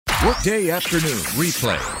Workday afternoon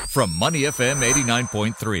replay from Money FM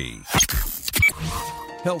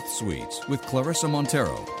 89.3. Health Suites with Clarissa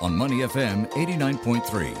Montero on Money FM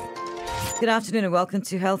 89.3. Good afternoon and welcome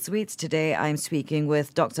to Health Suites. Today I'm speaking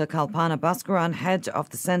with Dr. Kalpana Bhaskaran, head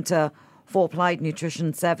of the Centre for Applied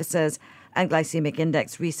Nutrition Services and Glycemic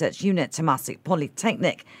Index Research Unit, Temasek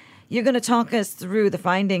Polytechnic. You're going to talk us through the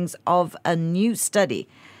findings of a new study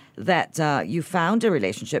that you found a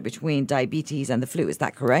relationship between diabetes and the flu. Is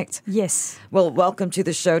that correct? Yes. Well, welcome to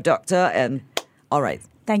the show, Doctor. And all right.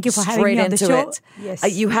 Thank you for having me on the show. Straight into it.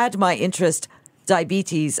 Yes. You had my interest,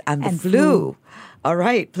 diabetes and the flu. All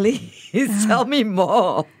right, please tell me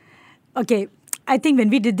more. Okay. I think when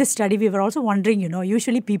we did this study, we were also wondering,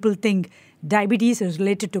 usually people think diabetes is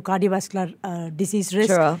related to cardiovascular disease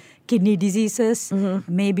risk, kidney diseases,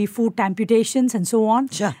 maybe foot amputations and so on.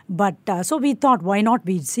 Sure. But so we thought, why not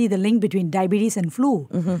we see the link between diabetes and flu?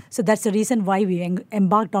 So that's the reason why we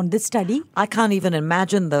embarked on this study. I can't even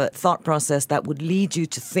imagine the thought process that would lead you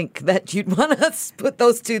to think that you'd want to put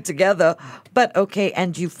those two together. But okay,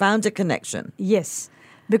 and you found a connection. Yes,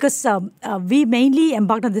 because we mainly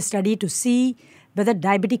embarked on this study to see whether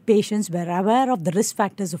diabetic patients were aware of the risk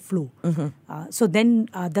factors of flu. So then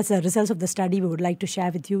that's the results of the study we would like to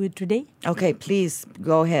share with you today. Okay, please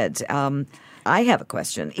go ahead. I have a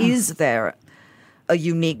question. Is there a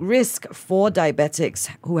unique risk for diabetics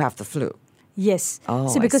who have the flu? Yes. Oh,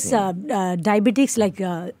 so because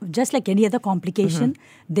diabetics, just like any other complication,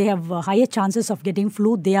 they have higher chances of getting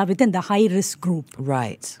flu. They are within the high risk group.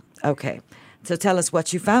 Right. Okay. So tell us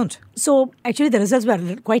what you found. So actually the results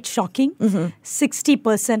were quite shocking.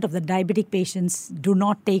 60% of the diabetic patients do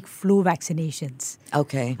not take flu vaccinations.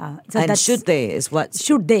 Okay. So and should they is what?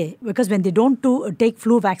 Should they? Because when they don't take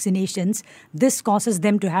flu vaccinations, this causes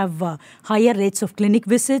them to have higher rates of clinic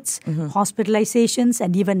visits, hospitalizations,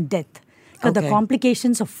 and even death. Because the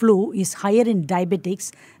complications of flu is higher in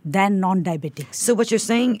diabetics than non-diabetics. So what you're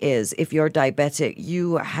saying is if you're diabetic,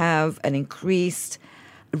 you have an increased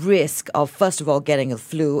risk of, first of all, getting a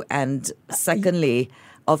flu, and secondly,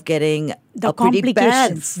 of getting a pretty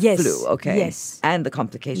bad flu, okay? Yes. And the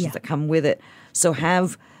complications that come with it. So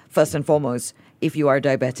have, first and foremost, if you are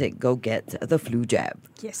diabetic, go get the flu jab.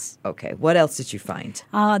 Yes. Okay. What else did you find?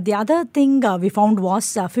 The other thing we found was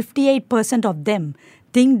 58% of them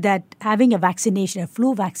think that having a vaccination, a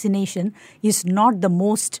flu vaccination, is not the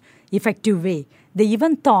most effective way. They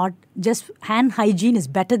even thought just hand hygiene is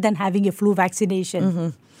better than having a flu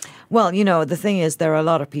vaccination. Well, the thing is there are a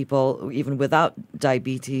lot of people, even without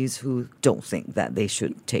diabetes, who don't think that they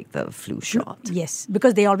should take the flu shot. Yes,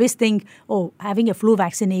 because they always think, having a flu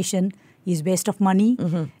vaccination is waste of money.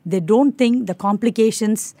 They don't think the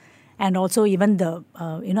complications and also even the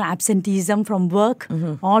absenteeism from work,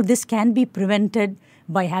 all this can be prevented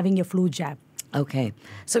by having a flu jab. Okay.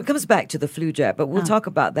 So it comes back to the flu jab, but we'll talk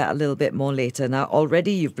about that a little bit more later. Now,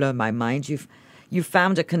 already you've blown my mind. You've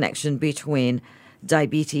found a connection between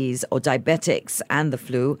diabetes or diabetics and the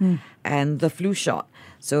flu and the flu shot.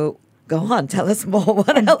 So go on, tell us more.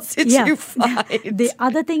 What else did you find? The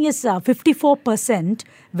other thing is 54%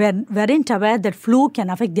 weren't aware that flu can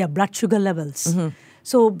affect their blood sugar levels.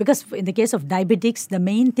 So because in the case of diabetics, the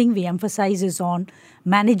main thing we emphasize is on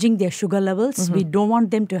managing their sugar levels. We don't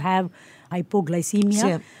want them to have hypoglycemia.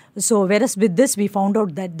 Yeah. So whereas with this, we found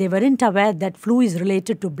out that they weren't aware that flu is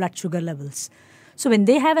related to blood sugar levels. So when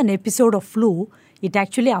they have an episode of flu, it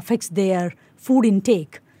actually affects their food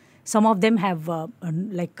intake. Some of them have,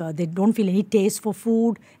 they don't feel any taste for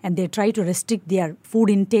food and they try to restrict their food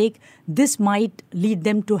intake. This might lead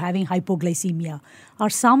them to having hypoglycemia. Or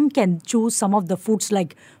some can choose some of the foods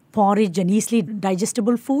like porridge and easily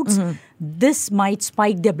digestible foods. This might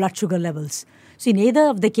spike their blood sugar levels. So in either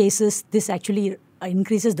of the cases, this actually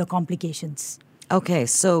increases the complications. Okay,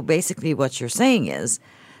 so basically what you're saying is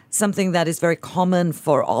something that is very common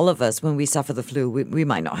for all of us when we suffer the flu. We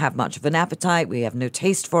might not have much of an appetite. We have no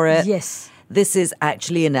taste for it. Yes. This is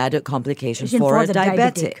actually an added complication for a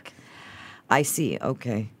diabetic. I see.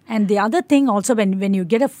 Okay. And the other thing also, when you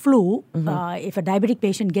get a flu, if a diabetic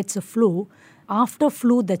patient gets a flu, after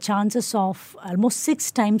flu, the chances of almost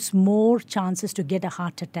 6 times more chances to get a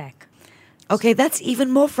heart attack. Okay, that's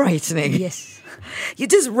even more frightening. Yes. You're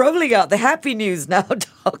just rolling out the happy news now,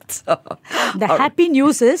 doctor. The happy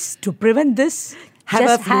news is, to prevent this, have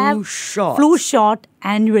just a flu flu shot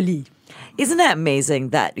annually. Isn't that amazing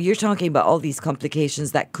that you're talking about all these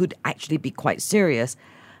complications that could actually be quite serious?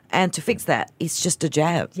 And to fix that, it's just a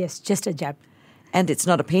jab. Yes, just a jab. And it's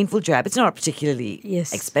not a painful jab. It's not a particularly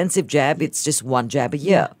expensive jab. It's just one jab a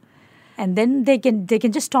year. And then they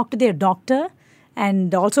can just talk to their doctor.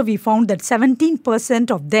 And also we found that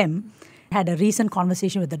 17% of them, had a recent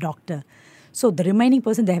conversation with the doctor. So the remaining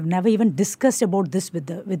person, they have never even discussed about this with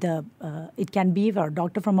the it can be a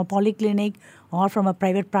doctor from a polyclinic or from a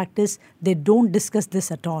private practice. They don't discuss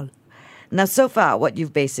this at all. Now, so far, what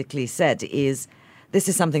you've basically said is this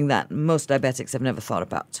is something that most diabetics have never thought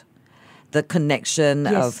about. The connection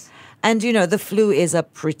of... And, the flu is a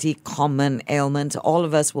pretty common ailment. All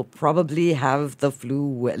of us will probably have the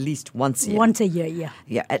flu at least once a year. Once a year, yeah.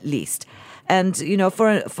 Yeah, at least. And,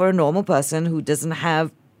 for a normal person who doesn't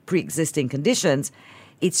have pre-existing conditions,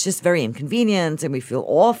 it's just very inconvenient and we feel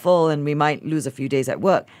awful and we might lose a few days at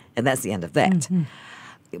work. And that's the end of that. Mm-hmm.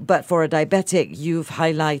 But for a diabetic, you've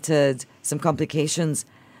highlighted some complications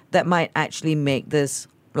that might actually make this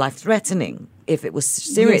life-threatening if it was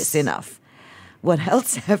serious enough. What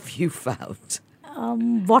else have you found?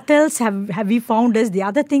 What else have we found is the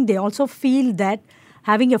other thing, they also feel that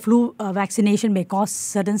having a flu vaccination may cause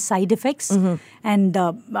certain side effects. Mm-hmm. And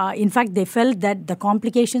in fact, they felt that the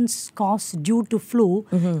complications caused due to flu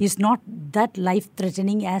is not that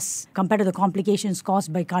life-threatening as compared to the complications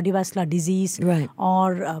caused by cardiovascular disease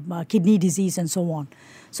or kidney disease and so on.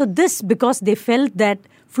 So this, because they felt that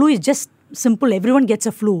flu is just simple, everyone gets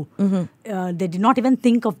a flu. Mm-hmm. They did not even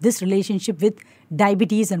think of this relationship with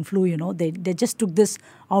diabetes and flu, They just took this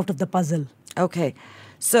out of the puzzle. Okay.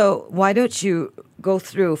 So why don't you go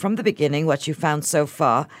through from the beginning what you found so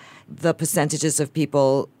far, the percentages of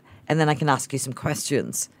people, and then I can ask you some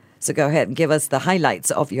questions. So go ahead and give us the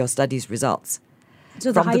highlights of your study's results.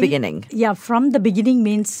 So from the beginning. Yeah, from the beginning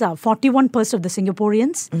means 41% of the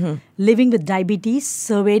Singaporeans living with diabetes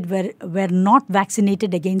surveyed were not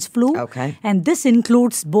vaccinated against flu. Okay. And this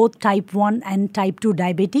includes both type 1 and type 2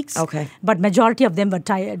 diabetics. Okay. But majority of them were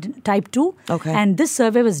type 2. Okay. And this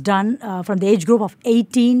survey was done from the age group of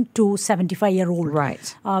 18 to 75-year-old.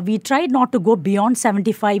 Right. We tried not to go beyond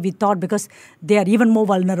 75, we thought, because they are even more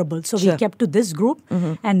vulnerable. So we kept to this group.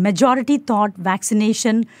 And majority thought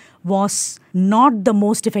vaccination was not the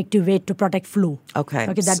most effective way to protect flu. Okay.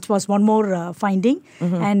 That was one more finding.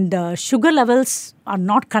 And sugar levels are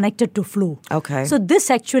not connected to flu. Okay. So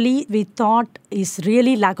this actually we thought is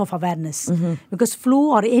really lack of awareness because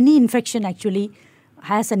flu or any infection actually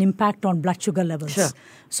has an impact on blood sugar levels. Sure.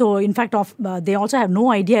 So in fact, they also have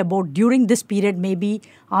no idea about during this period maybe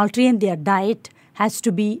altering their diet has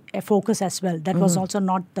to be a focus as well. That was also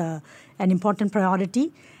not an important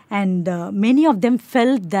priority. And many of them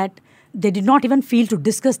felt that they did not even feel to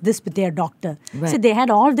discuss this with their doctor. Right. So they had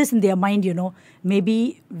all this in their mind,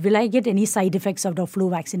 maybe will I get any side effects out of flu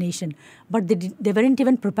vaccination? But they weren't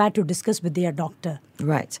even prepared to discuss with their doctor.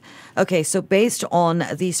 Right. Okay, so based on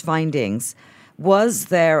these findings, was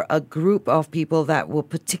there a group of people that were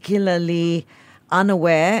particularly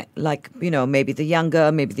unaware, like, maybe the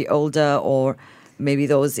younger, maybe the older, or maybe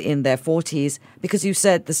those in their 40s, because you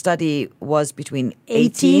said the study was between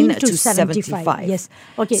 18 to 75. Yes.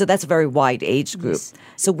 Okay. So that's a very wide age group. Yes.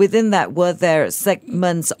 So within that, were there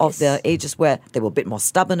segments of the ages where they were a bit more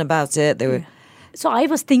stubborn about it? They were... So I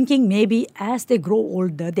was thinking maybe as they grow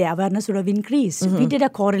older, their awareness would have increased. We did a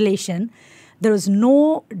correlation. There was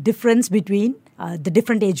no difference between the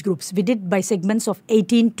different age groups. We did by segments of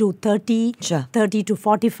 18 to 30, 30 to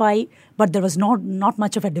 45, but there was not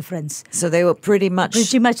much of a difference. So they were pretty much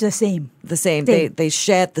the same. The same. They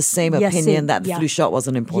shared the same opinion that the flu shot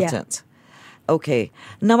wasn't important. Yeah. Okay.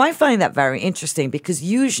 Now I find that very interesting because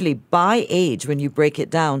usually by age, when you break it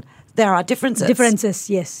down, there are differences. Differences,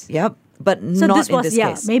 yes. Yep. But so not this was, in this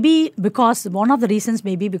case. Maybe because one of the reasons,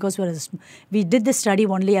 maybe because we did this study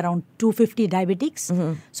only around 250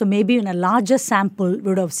 diabetics. So maybe in a larger sample, we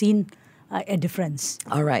would have seen a difference.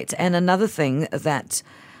 All right. And another thing that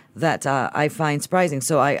I find surprising,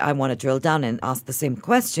 so I want to drill down and ask the same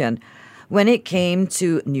question. When it came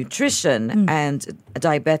to nutrition and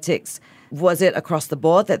diabetics, was it across the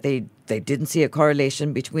board that they didn't see a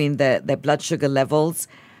correlation between their blood sugar levels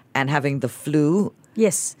and having the flu?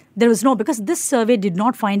 Yes, there was no, because this survey did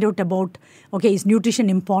not find out about, is nutrition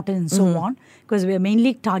important and so on, because we are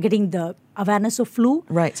mainly targeting the awareness of flu.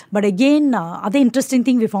 Right. But again, other interesting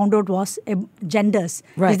thing we found out was genders.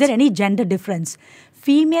 Right. Is there any gender difference?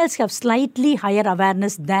 Females have slightly higher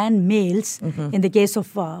awareness than males in the case of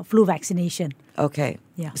flu vaccination. Okay.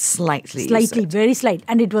 Yeah. Slightly, very slight.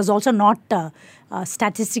 And it was also not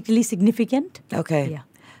statistically significant. Okay. Yeah.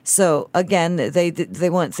 So again, they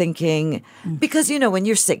weren't thinking, because, when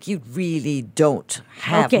you're sick, you really don't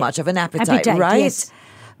have much of an appetite, right? Yes.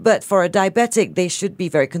 But for a diabetic, they should be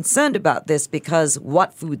very concerned about this because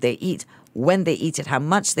what food they eat, when they eat it, how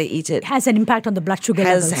much they eat it, has an impact on the blood sugar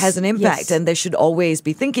levels. Has an impact, and they should always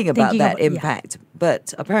be thinking about that impact.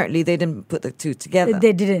 But apparently they didn't put the two together.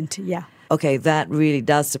 They didn't, yeah. Okay, that really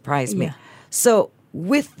does surprise me. Yeah. So,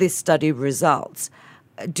 with this study results,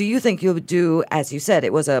 do you think you'll do, as you said,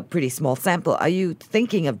 it was a pretty small sample. Are you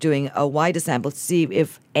thinking of doing a wider sample to see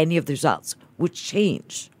if any of the results would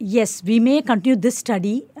change? Yes, we may continue this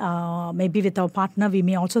study. Maybe with our partner, we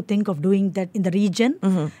may also think of doing that in the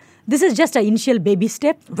region. This is just an initial baby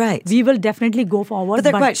step. Right. We will definitely go forward. But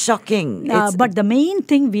they're quite shocking. But the main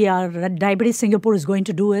thing we are at Diabetes Singapore is going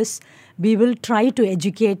to do is we will try to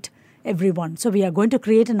educate everyone. So we are going to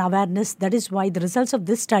create an awareness. That is why the results of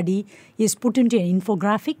this study is put into an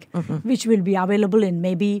infographic, which will be available in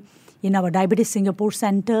maybe in our Diabetes Singapore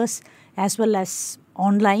centers as well as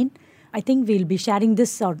online. I think we'll be sharing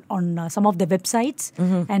this on some of the websites.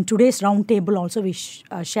 And today's roundtable also we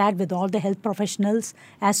shared with all the health professionals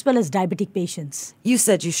as well as diabetic patients. You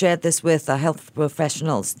said you shared this with health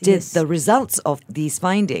professionals. Did Yes. the results of these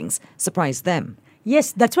findings surprise them?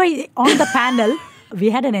 Yes, that's why on the panel, we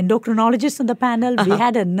had an endocrinologist on the panel, we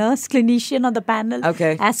had a nurse clinician on the panel,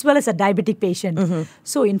 Okay. as well as a diabetic patient.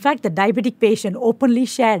 So in fact, the diabetic patient openly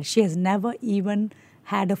shared she has never even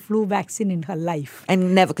had a flu vaccine in her life.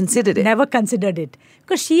 And never considered it? Never considered it.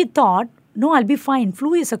 Because she thought, no, I'll be fine.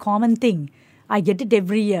 Flu is a common thing. I get it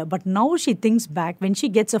every year. But now she thinks back, when she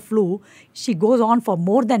gets a flu, she goes on for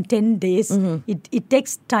more than 10 days. It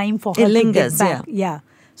takes time for her lingers, to get back. Yeah.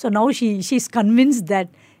 So now she's convinced that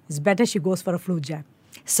it's better she goes for a flu jab.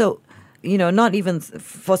 So, not even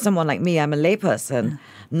for someone like me, I'm a layperson,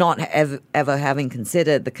 not ever having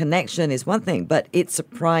considered the connection is one thing, but it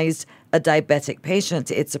surprised a diabetic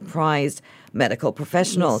patient. It surprised medical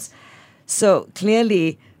professionals. Yes. So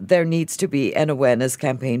clearly there needs to be an awareness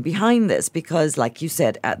campaign behind this because, like you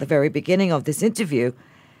said at the very beginning of this interview,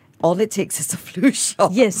 all it takes is a flu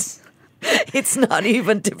shot. Yes. It's not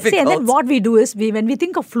even difficult. See, and then what we do is, when we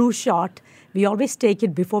think of flu shot, we always take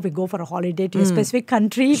it before we go for a holiday to a specific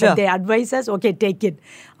country. Sure. When they advise us, okay, take it.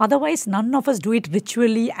 Otherwise, none of us do it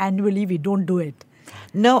ritually, annually. We don't do it.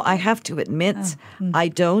 No, I have to admit, I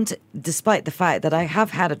don't, despite the fact that I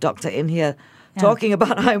have had a doctor in here talking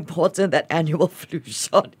about how important that annual flu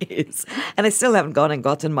shot is. And I still haven't gone and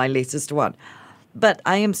gotten my latest one. But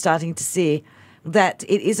I am starting to see that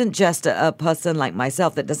it isn't just a person like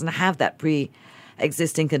myself that doesn't have that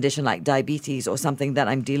pre-existing condition like diabetes or something that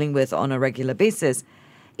I'm dealing with on a regular basis.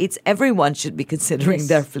 It's everyone should be considering Yes.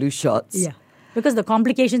 their flu shots. Yeah. Because the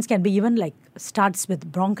complications can be even like starts with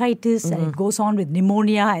bronchitis and it goes on with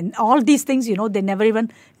pneumonia and all these things, they never even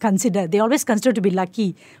consider. They always consider to be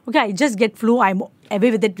lucky. Okay, I just get flu. I'm away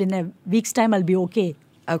with it in a week's time. I'll be okay.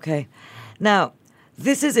 Okay. Now,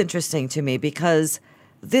 this is interesting to me because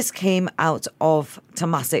this came out of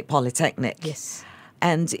Temasek Polytechnic. Yes.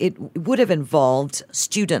 And it would have involved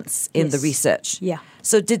students in the Yes. research. Yeah.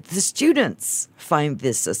 So did the students find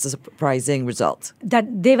this a surprising result?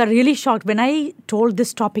 That they were really shocked when I told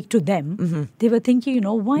this topic to them. They were thinking,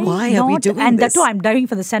 why Why not? are we doing and this? that too, I'm diving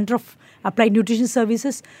for the Center of Applied Nutrition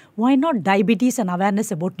Services. Why not diabetes and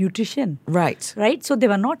awareness about nutrition? Right. Right? So they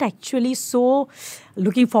were not actually so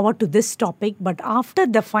looking forward to this topic. But after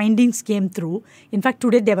the findings came through, in fact,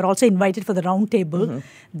 today they were also invited for the round table.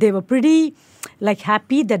 They were pretty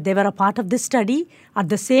happy that they were a part of this study. At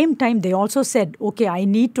the same time, they also said, okay, I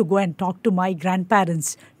need to go and talk to my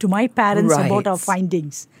grandparents, to my parents Right. about our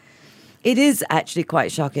findings. It is actually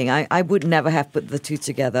quite shocking. I would never have put the two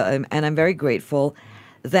together. And I'm very grateful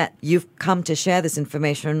that you've come to share this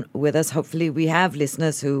information with us. Hopefully we have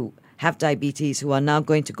listeners who have diabetes who are now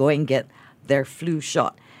going to go and get their flu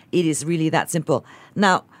shot. It is really that simple.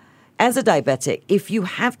 Now, as a diabetic, if you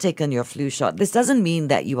have taken your flu shot, this doesn't mean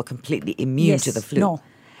that you are completely immune Yes, to the flu. no.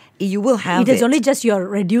 You will have It is only just you're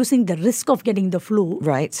reducing the risk of getting the flu.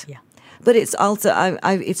 Right. Yeah. But it's also,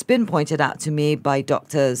 it's been pointed out to me by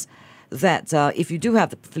doctors that if you do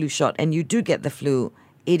have the flu shot and you do get the flu,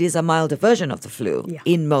 it is a milder version of the flu Yeah.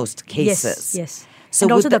 in most cases. Yes. So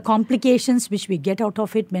And with also the complications which we get out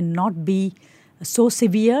of it may not be so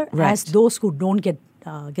severe Right. as those who don't get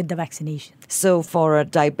the vaccination. So for a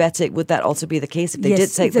diabetic, would that also be the case? If they Yes,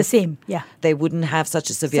 did take it's the same, yeah. They wouldn't have such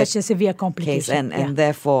a severe case, complication. and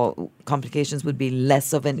therefore complications would be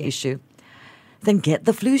less of an issue. Then get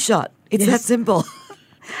the flu shot. It's Yes. that simple.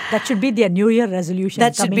 That should be their New Year resolution.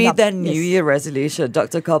 That should coming be up. their New Yes. Year resolution.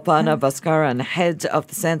 Dr. Kalpana Bhaskaran, head of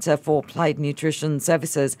the Center for Applied Nutrition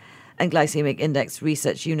Services and Glycemic Index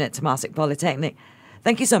Research Unit, Temasek Polytechnic.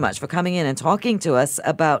 Thank you so much for coming in and talking to us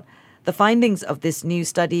about the findings of this new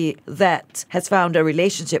study that has found a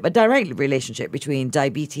direct relationship between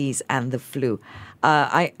diabetes and the flu.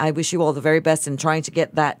 I wish you all the very best in trying to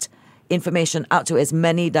get that information out to as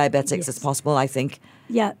many diabetics as possible, I think.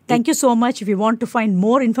 Yeah, thank you so much. If you want to find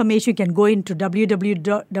more information, you can go into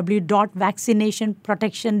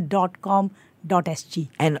www.vaccinationprotection.com.sg.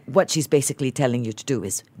 And what she's basically telling you to do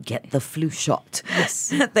is get the flu shot.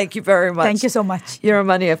 Yes. Thank you very much. Thank you so much. You're on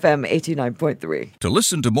Money FM 89.3. To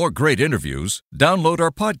listen to more great interviews, download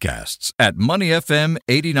our podcasts at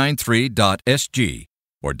moneyfm893.sg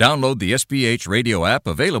or download the SPH radio app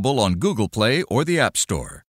available on Google Play or the App Store.